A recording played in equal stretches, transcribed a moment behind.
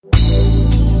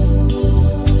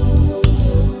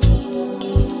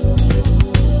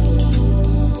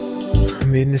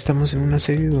Bien, estamos en una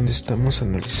serie donde estamos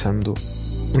analizando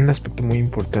un aspecto muy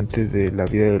importante de la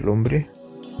vida del hombre,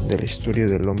 de la historia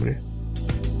del hombre,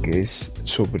 que es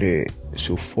sobre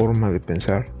su forma de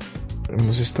pensar.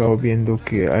 Hemos estado viendo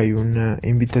que hay una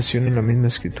invitación en la misma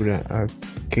escritura a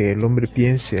que el hombre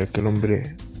piense, a que el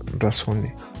hombre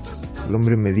razone, el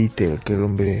hombre medite, a que el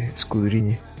hombre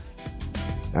escudriñe,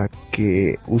 a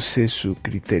que use su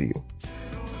criterio.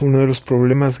 Uno de los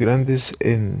problemas grandes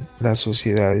en las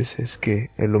sociedades es que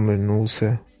el hombre no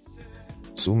usa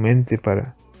su mente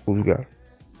para juzgar.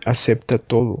 Acepta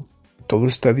todo. Todo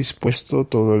está dispuesto,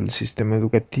 todo el sistema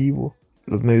educativo,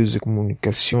 los medios de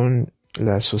comunicación,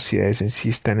 las sociedades en sí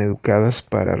están educadas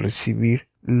para recibir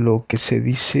lo que se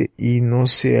dice y no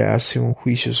se hace un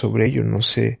juicio sobre ello, no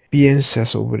se piensa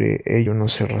sobre ello, no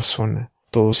se razona,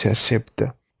 todo se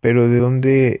acepta. Pero ¿de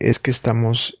dónde es que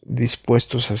estamos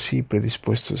dispuestos así,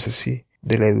 predispuestos así?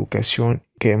 De la educación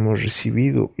que hemos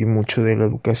recibido, y mucho de la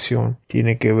educación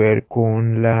tiene que ver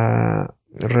con la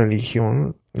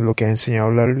religión, lo que ha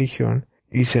enseñado la religión,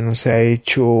 y se nos ha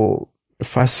hecho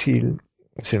fácil,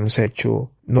 se nos ha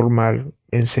hecho normal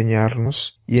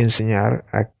enseñarnos y enseñar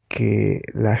a que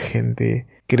la gente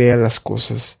crea las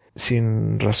cosas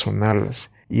sin razonarlas,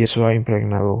 y eso ha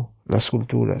impregnado las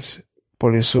culturas.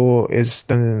 Por eso es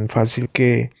tan fácil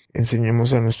que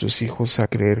enseñemos a nuestros hijos a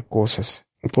creer cosas,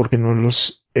 porque no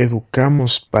los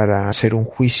educamos para hacer un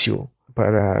juicio,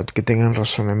 para que tengan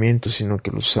razonamiento, sino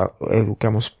que los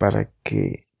educamos para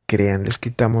que crean. Les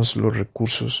quitamos los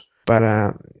recursos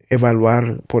para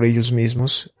evaluar por ellos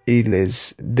mismos y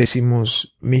les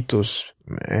decimos mitos,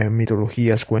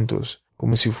 mitologías, cuentos,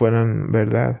 como si fueran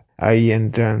verdad. Ahí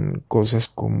entran cosas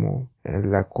como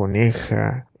la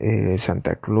coneja,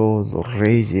 Santa Claus, los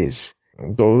reyes,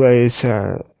 toda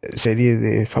esa serie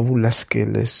de fábulas que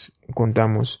les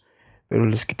contamos, pero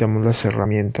les quitamos las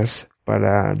herramientas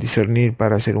para discernir,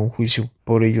 para hacer un juicio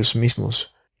por ellos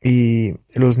mismos. Y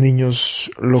los niños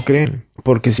lo creen,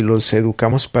 porque si los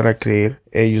educamos para creer,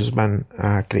 ellos van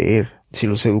a creer. Si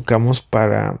los educamos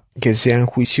para que sean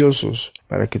juiciosos,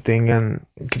 para que tengan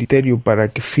criterio, para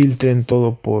que filtren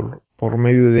todo por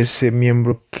medio de ese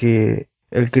miembro que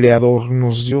el Creador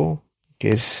nos dio, que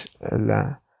es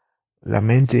la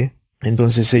mente,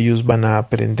 entonces ellos van a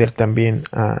aprender también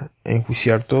a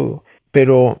enjuiciar todo.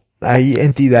 Pero hay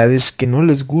entidades que no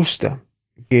les gusta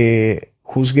que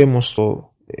juzguemos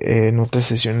todo. En otras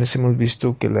sesiones hemos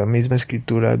visto que la misma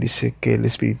escritura dice que el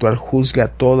espiritual juzga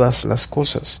todas las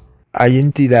cosas. Hay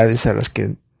entidades a las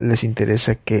que les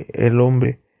interesa que el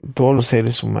hombre, todos los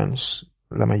seres humanos,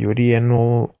 la mayoría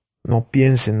no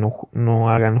piensen, no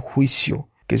hagan juicio,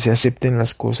 que se acepten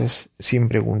las cosas sin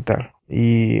preguntar.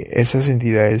 Y esas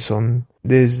entidades son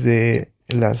desde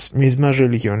las mismas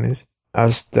religiones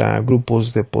hasta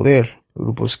grupos de poder,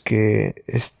 grupos que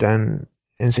están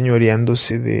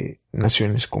enseñoreándose de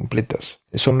naciones completas.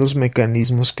 Son los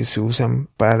mecanismos que se usan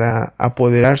para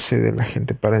apoderarse de la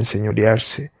gente, para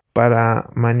enseñorearse, para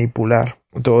manipular.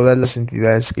 Todas las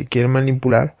entidades que quieren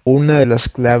manipular, una de las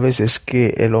claves es que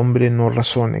el hombre no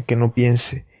razone, que no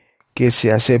piense, que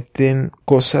se acepten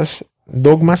cosas,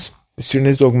 dogmas,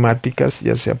 cuestiones dogmáticas,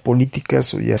 ya sea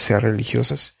políticas o ya sea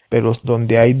religiosas. Pero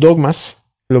donde hay dogmas,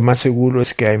 lo más seguro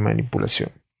es que hay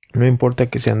manipulación. No importa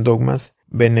que sean dogmas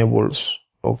benévolos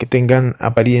o que tengan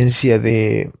apariencia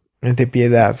de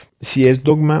piedad. Si es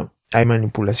dogma, hay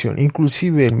manipulación.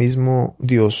 Inclusive el mismo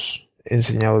Dios,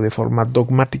 enseñado de forma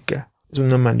dogmática, es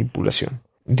una manipulación.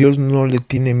 Dios no le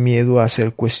tiene miedo a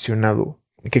ser cuestionado.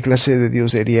 ¿Qué clase de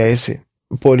Dios sería ese?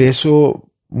 Por eso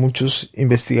muchos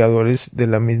investigadores de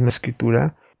la misma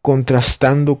escritura,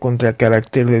 contrastando contra el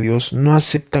carácter de Dios, no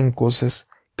aceptan cosas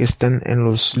que están en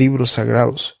los libros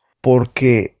sagrados,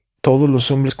 porque todos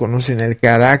los hombres conocen el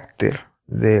carácter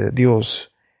de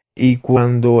Dios, y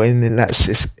cuando en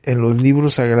los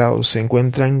libros sagrados se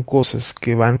encuentran cosas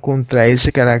que van contra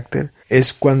ese carácter,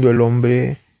 es cuando el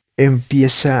hombre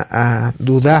empieza a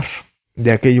dudar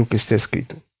de aquello que está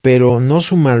escrito. Pero no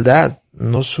su maldad,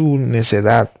 no su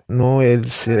necedad, no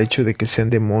es el hecho de que sean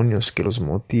demonios que los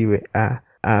motive a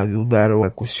dudar o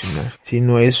a cuestionar,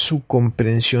 sino es su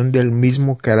comprensión del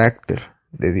mismo carácter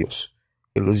de Dios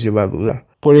que los lleva a dudar.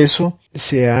 Por eso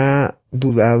se ha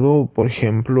dudado, por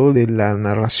ejemplo, de la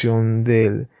narración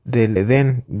del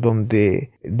Edén,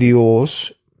 donde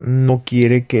Dios no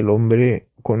quiere que el hombre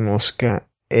conozca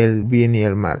el bien y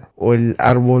el mal, o el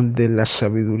árbol de la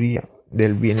sabiduría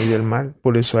del bien y del mal.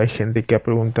 Por eso hay gente que ha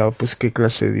preguntado, pues, ¿qué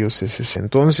clase de Dios es ese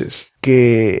entonces?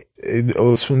 Que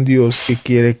es un Dios que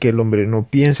quiere que el hombre no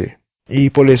piense.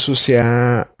 Y por eso se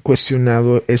ha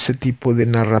cuestionado ese tipo de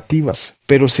narrativas.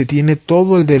 Pero se tiene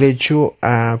todo el derecho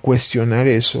a cuestionar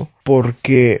eso,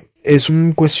 porque es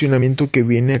un cuestionamiento que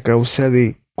viene a causa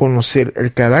de conocer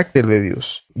el carácter de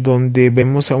Dios, donde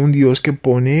vemos a un Dios que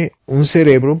pone un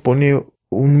cerebro, pone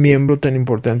un miembro tan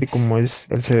importante como es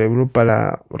el cerebro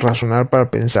para razonar, para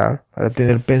pensar, para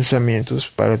tener pensamientos,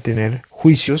 para tener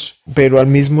juicios, pero al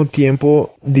mismo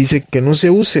tiempo dice que no se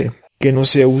use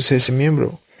ese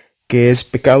miembro, que es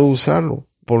pecado usarlo,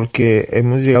 porque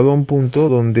hemos llegado a un punto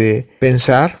donde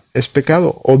pensar es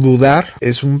pecado o dudar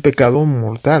es un pecado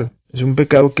mortal. Es un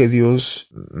pecado que Dios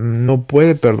no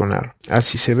puede perdonar.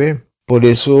 Así se ve. Por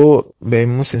eso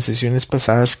vemos en sesiones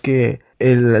pasadas que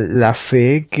la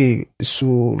fe, que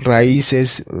su raíz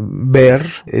es ver,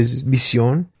 es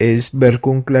visión, es ver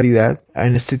con claridad,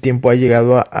 en este tiempo ha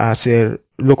llegado a ser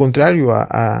lo contrario,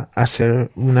 a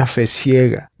ser una fe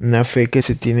ciega, una fe que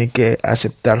se tiene que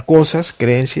aceptar cosas,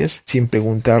 creencias, sin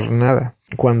preguntar nada,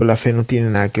 cuando la fe no tiene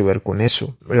nada que ver con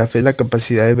eso. La fe es la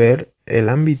capacidad de ver el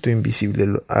ámbito invisible,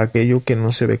 aquello que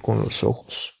no se ve con los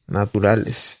ojos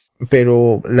naturales.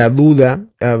 Pero la duda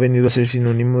ha venido a ser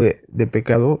sinónimo de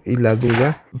pecado, y la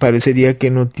duda parecería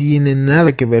que no tiene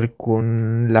nada que ver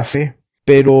con la fe.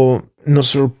 Pero nos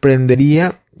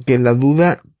sorprendería que la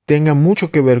duda tenga mucho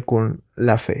que ver con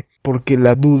la fe, porque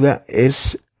la duda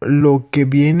es lo que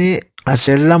viene a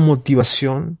ser la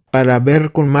motivación para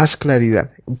ver con más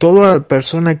claridad. Toda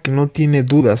persona que no tiene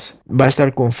dudas va a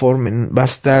estar conforme, va a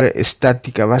estar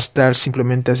estática, va a estar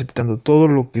simplemente aceptando todo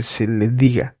lo que se le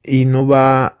diga y no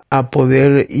va a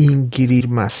poder inquirir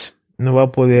más, no va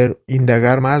a poder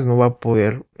indagar más, no va a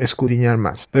poder escudriñar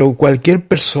más. Pero cualquier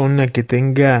persona que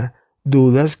tenga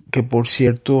dudas, que por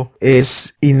cierto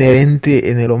es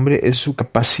inherente en el hombre, es su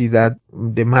capacidad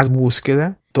de más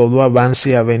búsqueda. Todo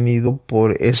avance ha venido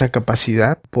por esa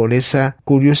capacidad, por esa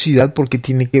curiosidad, porque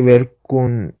tiene que ver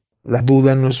con la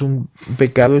duda. No es un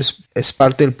pecado, es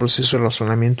parte del proceso de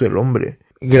razonamiento del hombre.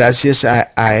 Gracias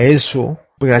a eso,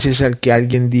 gracias al que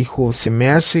alguien dijo, se me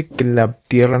hace que la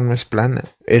tierra no es plana,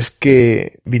 es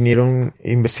que vinieron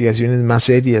investigaciones más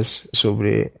serias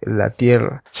sobre la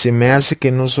tierra. Se me hace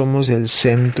que no somos el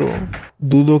centro,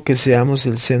 dudo que seamos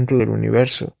el centro del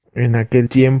universo. En aquel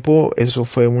tiempo eso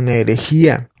fue una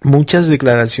herejía. Muchas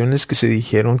declaraciones que se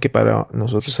dijeron que para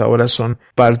nosotros ahora son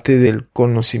parte del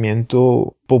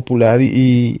conocimiento popular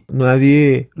y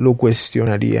nadie lo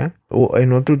cuestionaría. O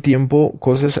en otro tiempo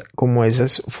cosas como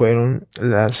esas fueron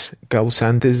las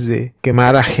causantes de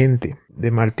quemar a gente, de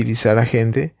martirizar a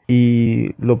gente,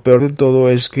 y lo peor de todo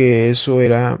es que eso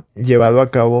era llevado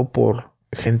a cabo por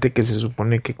gente que se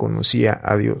supone que conocía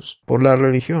a Dios, por la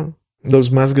religión.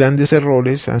 Los más grandes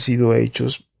errores han sido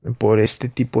hechos por este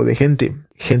tipo de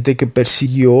gente que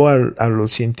persiguió a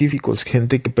los científicos,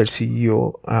 gente que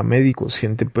persiguió a médicos,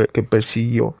 gente que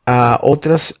persiguió a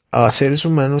seres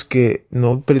humanos que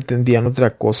no pretendían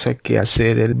otra cosa que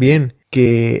hacer el bien,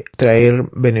 que traer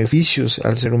beneficios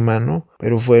al ser humano,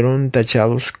 pero fueron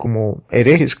tachados como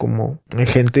herejes, como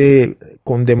gente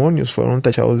con demonios, fueron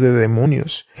tachados de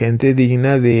demonios, gente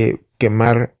digna de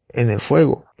quemar en el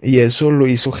fuego. Y eso lo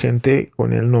hizo gente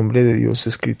con el nombre de Dios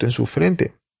escrito en su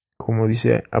frente, como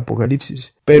dice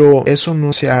Apocalipsis. Pero eso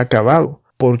no se ha acabado,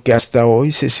 porque hasta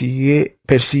hoy se sigue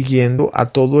persiguiendo a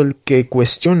todo el que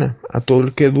cuestiona, a todo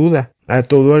el que duda, a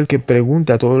todo el que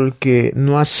pregunta, a todo el que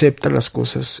no acepta las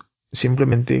cosas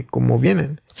simplemente como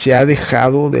vienen. Se ha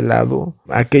dejado de lado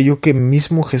aquello que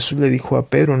mismo Jesús le dijo a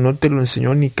Pedro, no te lo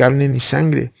enseñó ni carne ni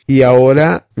sangre. Y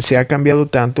ahora se ha cambiado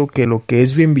tanto que lo que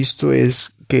es bien visto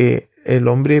es que el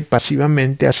hombre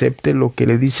pasivamente acepte lo que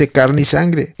le dice carne y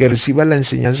sangre, que reciba la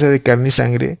enseñanza de carne y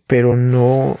sangre, pero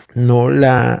no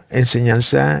la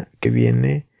enseñanza que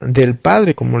viene del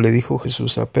Padre, como le dijo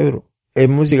Jesús a Pedro.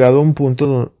 Hemos llegado a un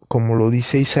punto, como lo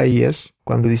dice Isaías,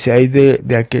 cuando dice, hay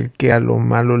de aquel que a lo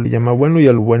malo le llama bueno y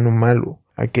a lo bueno malo,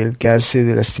 aquel que hace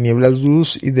de las tinieblas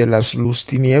luz y de las luz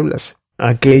tinieblas.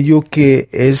 Aquello que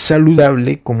es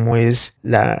saludable, como es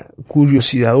la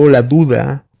curiosidad o la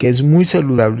duda, que es muy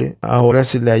saludable, ahora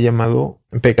se le ha llamado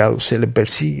pecado, se le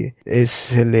persigue,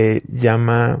 se le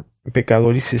llama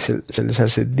pecador y se les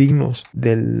hace dignos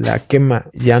de la quema,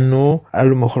 ya no a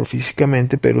lo mejor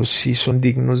físicamente, pero sí son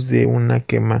dignos de una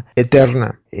quema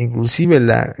eterna. Inclusive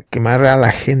la quemar a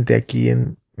la gente aquí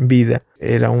en vida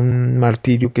era un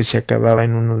martirio que se acababa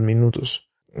en unos minutos.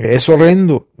 Es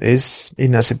horrendo, es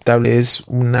inaceptable, es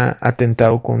un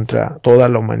atentado contra toda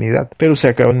la humanidad, pero se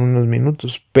acaba en unos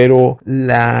minutos. Pero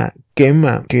la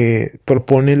quema que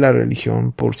propone la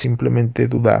religión por simplemente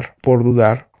dudar, por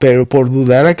dudar, pero por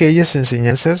dudar aquellas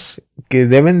enseñanzas que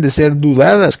deben de ser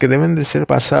dudadas, que deben de ser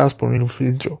pasadas por un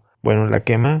filtro. Bueno, la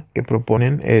quema que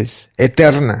proponen es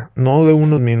eterna, no de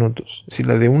unos minutos. Si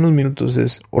la de unos minutos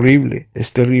es horrible,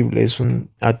 es terrible, es un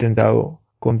atentado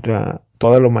contra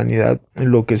toda la humanidad,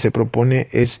 lo que se propone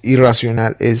es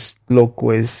irracional, es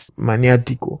loco, es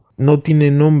maniático, no tiene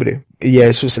nombre, y a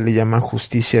eso se le llama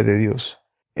justicia de Dios.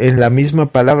 En la misma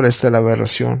palabra está la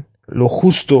aberración. Lo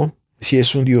justo, si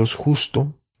es un Dios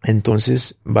justo,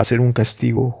 entonces va a ser un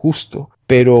castigo justo.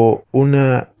 Pero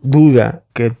una duda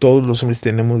que todos los hombres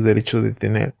tenemos derecho de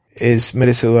tener, es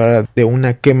merecedora de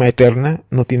una quema eterna,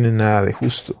 no tiene nada de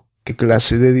justo. ¿Qué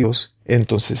clase de Dios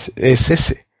entonces es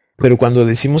ese? Pero cuando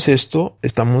decimos esto,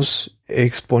 estamos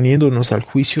exponiéndonos al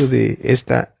juicio de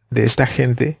esta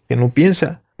gente que no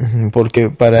piensa.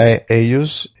 Porque para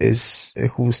ellos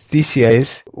justicia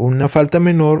es una falta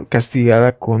menor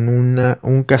castigada con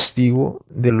un castigo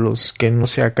de los que no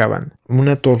se acaban,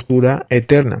 una tortura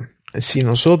eterna. Si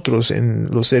nosotros en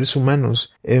los seres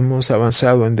humanos hemos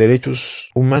avanzado en derechos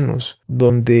humanos,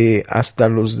 donde hasta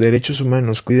los derechos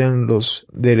humanos cuidan los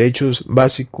derechos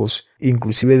básicos,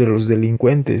 inclusive de los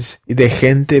delincuentes y de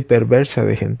gente perversa,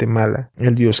 de gente mala,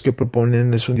 el Dios que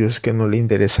proponen es un Dios que no le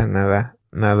interesa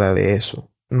nada de eso.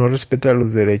 No respeta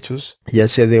los derechos, ya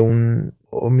sea de un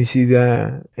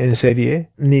homicida en serie,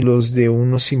 ni los de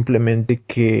uno simplemente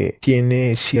que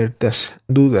tiene ciertas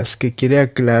dudas, que quiere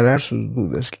aclarar sus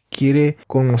dudas, que quiere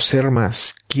conocer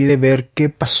más, quiere ver qué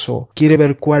pasó, quiere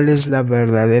ver cuál es la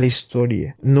verdadera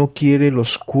historia. No quiere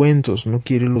los cuentos, no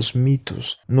quiere los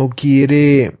mitos, no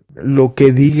quiere lo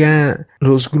que diga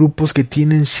los grupos que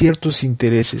tienen ciertos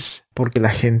intereses, porque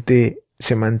la gente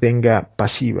se mantenga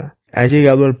pasiva. Ha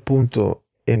llegado al punto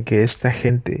en que esta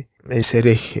gente es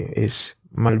hereje, es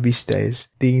mal vista,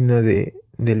 es digna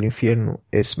del infierno,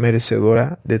 es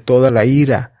merecedora de toda la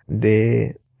ira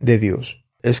de Dios.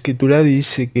 La Escritura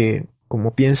dice que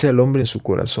como piensa el hombre en su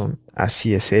corazón,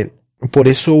 así es él. Por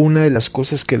eso una de las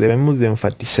cosas que debemos de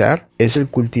enfatizar es el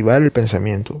cultivar el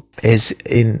pensamiento, es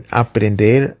en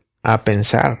aprender a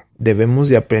pensar. Debemos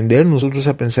de aprender nosotros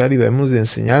a pensar y debemos de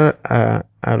enseñar a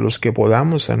los que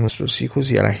podamos, a nuestros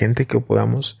hijos y a la gente que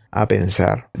podamos a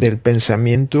pensar. Del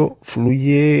pensamiento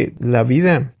fluye la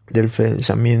vida, del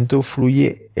pensamiento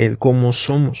fluye el cómo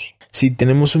somos. Si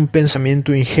tenemos un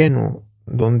pensamiento ingenuo,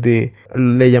 donde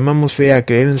le llamamos fe a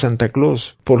creer en Santa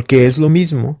Claus, porque es lo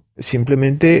mismo,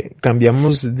 simplemente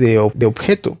cambiamos de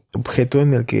objeto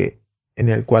en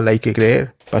el cual hay que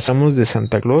creer. Pasamos de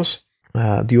Santa Claus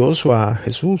a Dios o a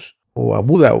Jesús o a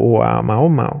Buda o a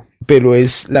Mahoma, pero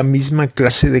es la misma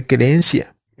clase de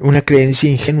creencia, una creencia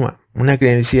ingenua, una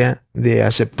creencia de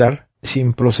aceptar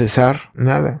sin procesar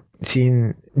nada,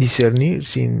 sin discernir,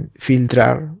 sin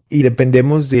filtrar, y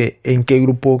dependemos de en qué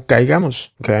grupo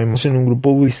caigamos. Si caemos en un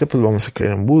grupo budista, pues vamos a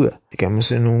creer en Buda. Si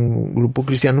caemos en un grupo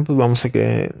cristiano, pues vamos a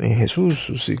creer en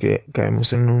Jesús. Si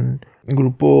caemos en un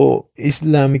grupo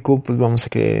islámico, pues vamos a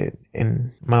creer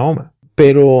en Mahoma.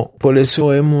 Pero por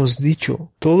eso hemos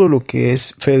dicho, todo lo que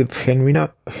es fe,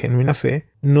 genuina fe,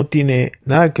 no tiene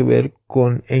nada que ver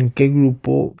con en qué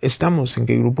grupo estamos, en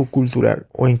qué grupo cultural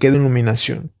o en qué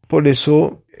denominación. Por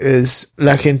eso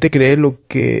la gente cree lo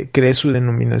que cree su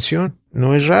denominación.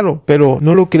 No es raro, pero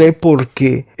no lo cree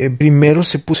porque primero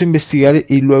se puso a investigar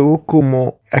y luego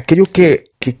como aquello que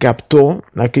captó,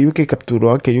 aquello que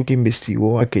capturó, aquello que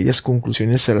investigó, aquellas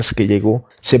conclusiones a las que llegó,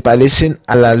 se parecen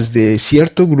a las de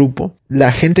cierto grupo,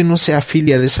 la gente no se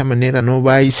afilia de esa manera, no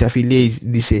va y se afilia y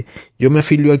dice, yo me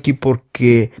afilio aquí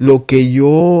porque lo que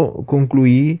yo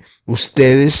concluí,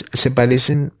 ustedes se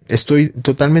parecen, estoy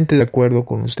totalmente de acuerdo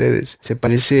con ustedes, se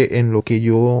parece en lo que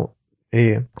yo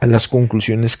a las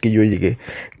conclusiones que yo llegué.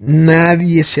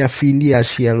 Nadie se afilia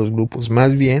hacia los grupos,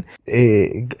 más bien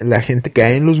la gente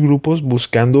cae en los grupos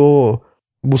buscando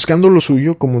lo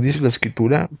suyo, como dice la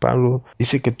Escritura. Pablo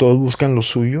dice que todos buscan lo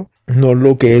suyo, no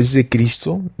lo que es de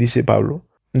Cristo, dice Pablo.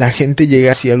 La gente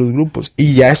llega hacia los grupos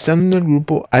y ya estando en el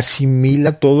grupo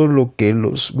asimila todo lo que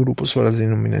los grupos o las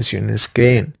denominaciones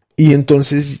creen. Y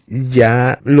entonces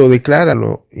ya lo declara,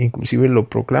 inclusive lo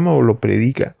proclama o lo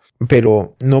predica.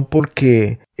 Pero no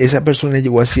porque esa persona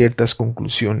llegó a ciertas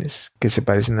conclusiones que se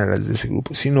parecen a las de ese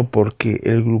grupo, sino porque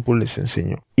el grupo les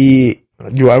enseñó. Y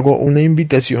yo hago una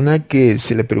invitación a que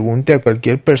se le pregunte a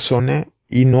cualquier persona,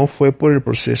 y no fue por el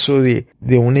proceso de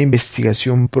una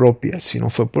investigación propia, sino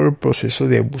fue por el proceso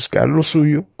de buscar lo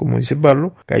suyo, como dice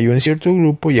Pablo, cayó en cierto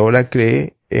grupo y ahora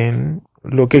cree en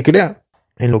lo que crea,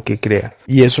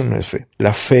 Y eso no es fe.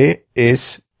 La fe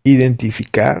es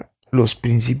identificar los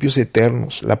principios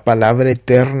eternos, la palabra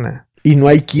eterna, y no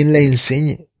hay quien la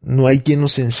enseñe, no hay quien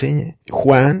nos enseñe.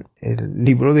 Juan, el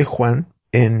libro de Juan,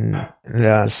 en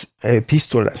las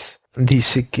epístolas,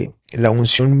 dice que la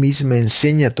unción misma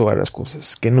enseña todas las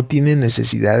cosas, que no tiene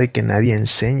necesidad de que nadie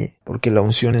enseñe, porque la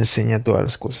unción enseña todas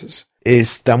las cosas.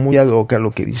 Está muy ad hoc a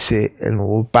lo que dice el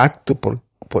nuevo pacto,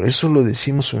 Por eso lo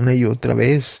decimos una y otra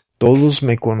vez. Todos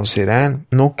me conocerán.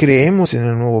 No creemos en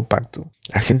el nuevo pacto.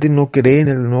 La gente no cree en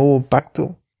el nuevo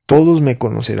pacto. Todos me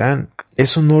conocerán.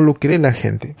 Eso no lo cree la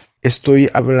gente. Estoy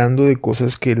hablando de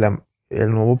cosas que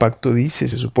el nuevo pacto dice.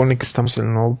 Se supone que estamos en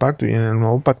el nuevo pacto, y en el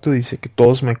nuevo pacto dice que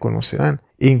todos me conocerán.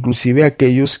 Inclusive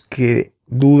aquellos que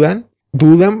dudan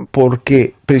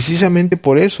porque, precisamente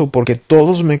por eso, porque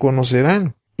todos me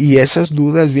conocerán. Y esas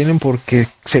dudas vienen porque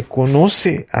se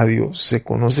conoce a Dios, se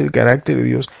conoce el carácter de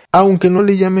Dios, aunque no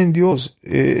le llamen Dios.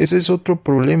 Ese es otro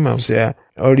problema. O sea,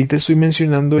 ahorita estoy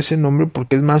mencionando ese nombre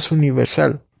porque es más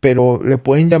universal, pero le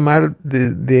pueden llamar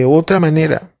de otra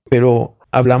manera. Pero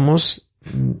hablamos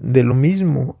de lo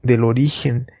mismo, del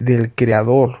origen, del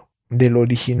creador, del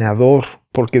originador,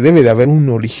 porque debe de haber un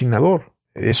originador.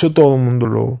 Eso todo el mundo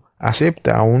lo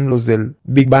acepta, aún los del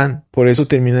Big Bang. Por eso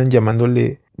terminan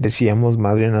llamándole, decíamos,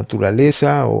 madre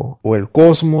naturaleza o el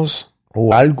cosmos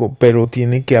o algo, pero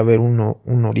tiene que haber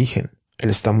un origen.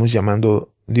 Le estamos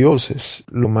llamando Dios, es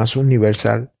lo más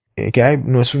universal que hay.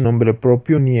 No es un nombre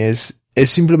propio, ni es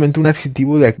simplemente un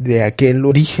adjetivo de aquel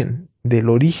origen, de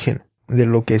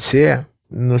lo que sea.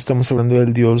 No estamos hablando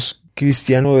del Dios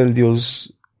cristiano, del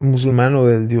Dios musulmán,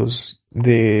 del Dios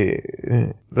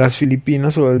de las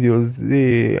Filipinas, o del Dios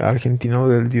de Argentina, o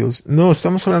del Dios. No,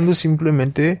 estamos hablando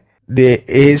simplemente de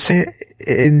esa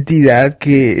entidad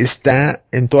que está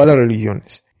en todas las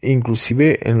religiones,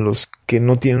 inclusive en los que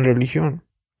no tienen religión.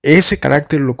 Ese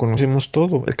carácter lo conocemos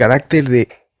todo, el carácter de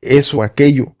eso,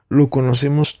 aquello, lo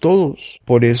conocemos todos.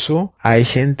 Por eso hay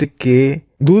gente que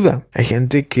duda, hay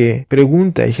gente que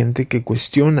pregunta, hay gente que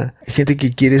cuestiona, hay gente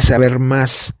que quiere saber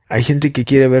más, hay gente que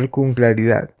quiere ver con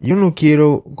claridad. Yo no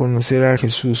quiero conocer al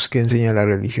Jesús que enseña la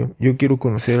religión, yo quiero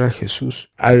conocer al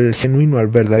Jesús, al genuino, al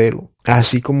verdadero.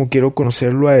 Así como quiero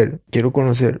conocerlo a Él, quiero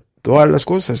conocer todas las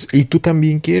cosas, y tú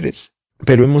también quieres.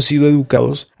 Pero hemos sido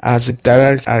educados a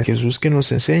aceptar al Jesús que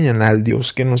nos enseñan, al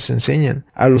Dios que nos enseñan,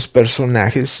 a los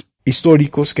personajes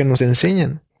históricos que nos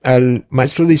enseñan. Al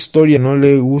maestro de historia no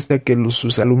le gusta que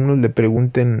sus alumnos le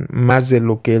pregunten más de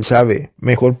lo que él sabe.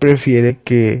 Mejor prefiere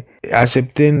que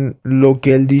acepten lo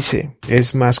que él dice.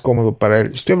 Es más cómodo para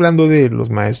él. Estoy hablando de los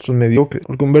maestros mediocres,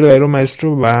 porque un verdadero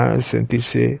maestro va a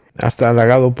sentirse hasta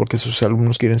halagado porque sus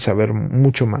alumnos quieren saber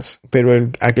mucho más.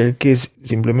 Pero aquel que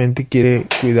simplemente quiere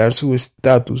cuidar su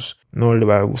estatus, no le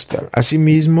va a gustar.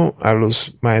 Asimismo, a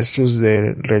los maestros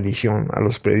de religión, a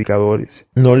los predicadores,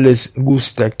 no les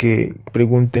gusta que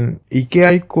pregunten ¿y qué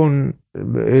hay con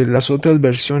las otras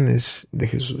versiones de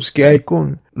Jesús? ¿Qué hay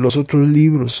con los otros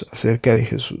libros acerca de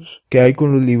Jesús? ¿Qué hay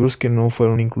con los libros que no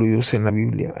fueron incluidos en la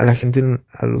Biblia? A la gente,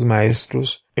 a los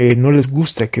maestros, no les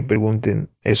gusta que pregunten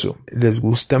eso. Nos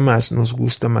gusta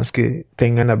más que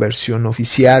tengan la versión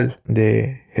oficial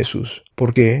de Jesús.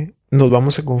 ¿Por qué? Nos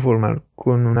vamos a conformar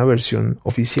con una versión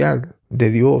oficial de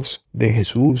Dios, de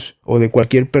Jesús, o de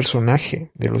cualquier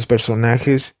personaje, de los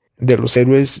personajes, de los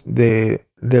héroes de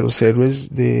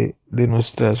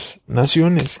nuestras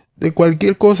naciones. De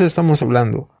cualquier cosa estamos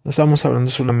hablando. No estamos hablando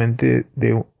solamente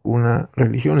de una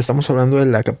religión, estamos hablando de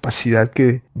la capacidad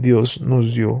que Dios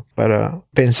nos dio para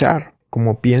pensar.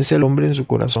 Como piensa el hombre en su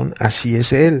corazón, así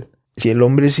es él. Si el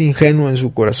hombre es ingenuo en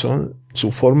su corazón,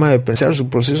 su forma de pensar, su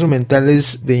proceso mental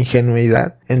es de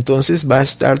ingenuidad, entonces va a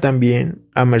estar también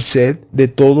a merced de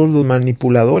todos los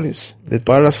manipuladores, de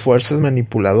todas las fuerzas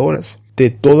manipuladoras, de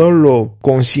todo lo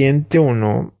consciente o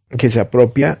no que se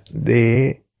apropia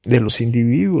de los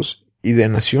individuos y de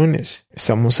naciones.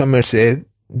 Estamos a merced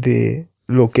de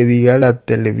lo que diga la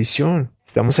televisión.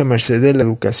 Estamos a merced de la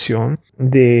educación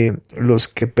de los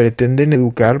que pretenden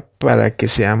educar para que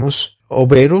seamos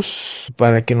obreros,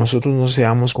 para que nosotros no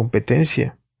seamos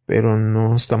competencia, pero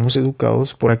no estamos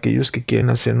educados por aquellos que quieren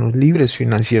hacernos libres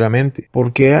financieramente.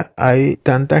 ¿Por qué hay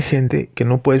tanta gente que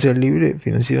no puede ser libre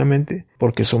financieramente?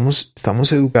 Porque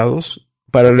estamos educados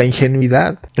para la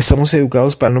ingenuidad, estamos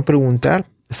educados para no preguntar,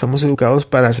 estamos educados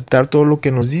para aceptar todo lo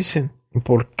que nos dicen.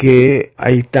 ¿Por qué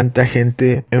hay tanta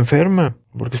gente enferma?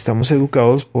 Porque estamos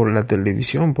educados por la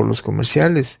televisión, por los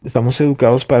comerciales. Estamos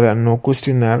educados para no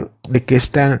cuestionar de qué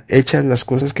están hechas las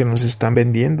cosas que nos están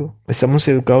vendiendo. Estamos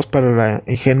educados para la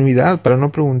ingenuidad, para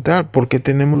no preguntar por qué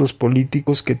tenemos los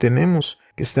políticos que tenemos,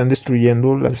 que están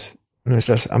destruyendo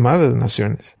nuestras amadas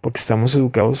naciones. Porque estamos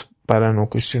educados para no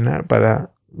cuestionar,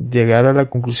 para llegar a la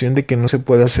conclusión de que no se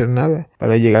puede hacer nada,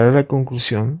 para llegar a la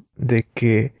conclusión de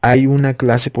que hay una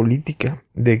clase política,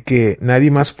 de que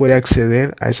nadie más puede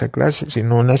acceder a esa clase. Si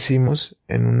no nacimos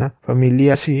en una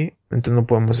familia así, entonces no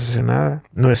podemos hacer nada.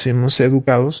 No estamos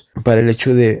educados para el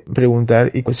hecho de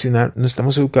preguntar y cuestionar. No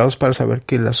estamos educados para saber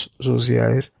que las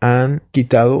sociedades han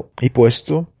quitado y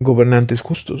puesto gobernantes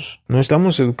justos. No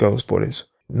estamos educados por eso.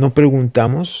 No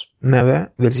preguntamos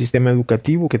nada del sistema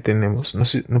educativo que tenemos,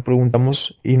 no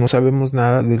preguntamos y no sabemos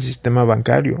nada del sistema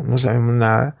bancario, no sabemos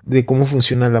nada de cómo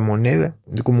funciona la moneda,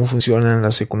 de cómo funcionan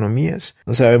las economías,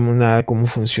 no sabemos nada de cómo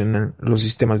funcionan los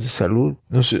sistemas de salud,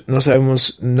 no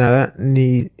sabemos nada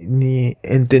ni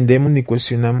entendemos ni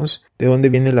cuestionamos de dónde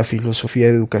viene la filosofía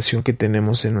de educación que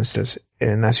tenemos en nuestras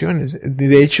naciones.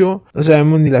 De hecho, no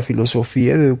sabemos ni la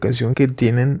filosofía de educación que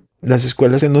tienen las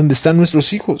escuelas en donde están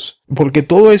nuestros hijos, porque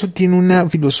todo eso tiene una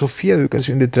filosofía de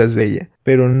educación detrás de ella,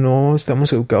 pero no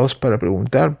estamos educados para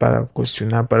preguntar, para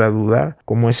cuestionar, para dudar.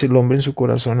 Como es el hombre en su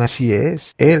corazón, así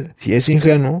es él. Si es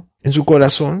ingenuo en su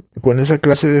corazón, con esa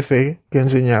clase de fe que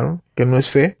enseñaron, que no es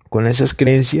fe, con esas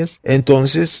creencias,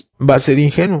 entonces va a ser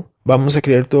ingenuo. Vamos a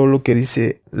creer todo lo que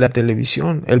dice la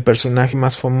televisión, el personaje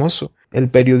más famoso, el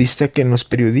periodista que no es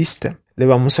periodista. Le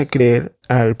vamos a creer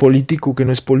al político que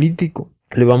no es político.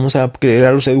 Le vamos a creer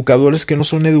a los educadores que no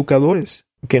son educadores,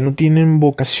 que no tienen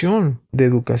vocación de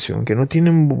educación, que no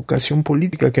tienen vocación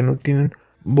política, que no tienen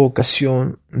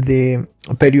vocación de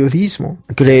periodismo.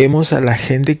 Creemos a la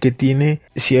gente que tiene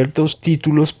ciertos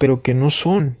títulos pero que no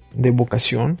son de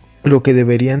vocación lo que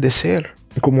deberían de ser.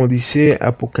 Como dice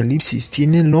Apocalipsis,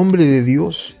 tiene el nombre de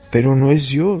Dios, pero no es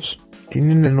Dios.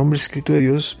 Tienen el nombre escrito de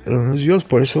Dios, pero no es Dios.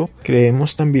 Por eso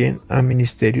creemos también a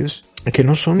ministerios que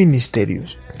no son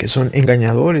ministerios, que son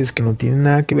engañadores, que no tienen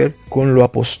nada que ver con lo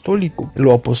apostólico.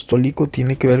 Lo apostólico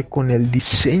tiene que ver con el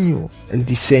diseño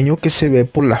que se ve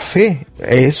por la fe.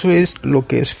 Eso es lo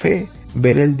que es fe,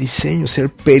 ver el diseño, ser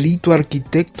perito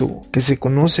arquitecto, que se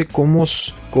conoce cómo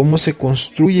se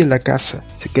construye la casa,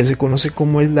 que se conoce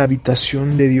cómo es la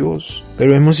habitación de Dios.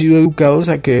 Pero hemos sido educados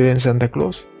a creer en Santa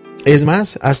Claus. Es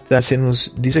más, hasta se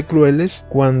nos dice crueles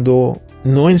cuando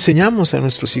no enseñamos a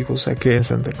nuestros hijos a creer en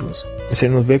Santa Claus. Se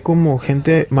nos ve como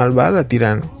gente malvada,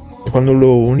 tirano, cuando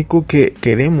lo único que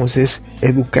queremos es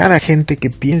educar a gente que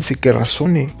piense, que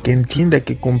razone, que entienda,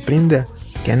 que comprenda,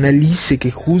 que analice, que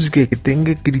juzgue, que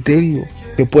tenga criterio,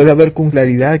 que pueda ver con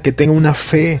claridad, que tenga una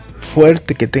fe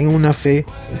fuerte, que tenga una fe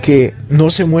que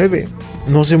no se mueve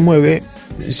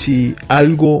si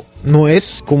algo no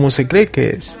es como se cree que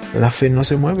es. La fe no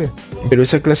se mueve, pero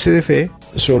esa clase de fe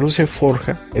solo se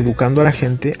forja educando a la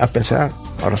gente a pensar,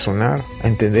 a razonar, a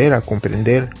entender, a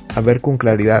comprender, a ver con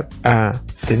claridad, a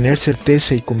tener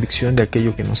certeza y convicción de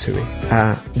aquello que no se ve,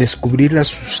 a descubrir la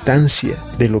sustancia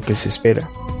de lo que se espera.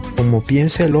 Como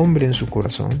piensa el hombre en su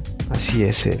corazón, así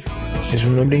es él. Es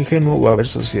un hombre ingenuo, va a haber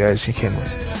sociedades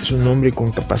ingenuas. Es un hombre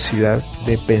con capacidad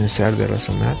de pensar, de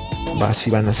razonar,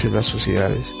 así van a ser las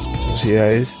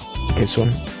sociedades que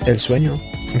son el sueño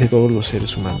de todos los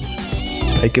seres humanos.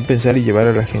 Hay que pensar y llevar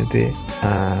a la gente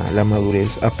a la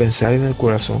madurez, a pensar en el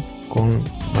corazón con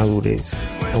madurez,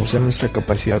 a usar nuestra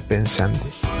capacidad pensante,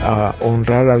 a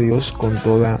honrar a Dios con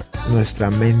toda nuestra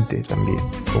mente también,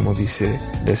 como dice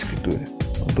la Escritura.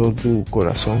 Con todo tu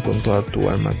corazón, con toda tu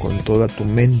alma, con toda tu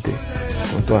mente,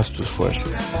 con todas tus fuerzas.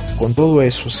 Con todo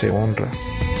eso se honra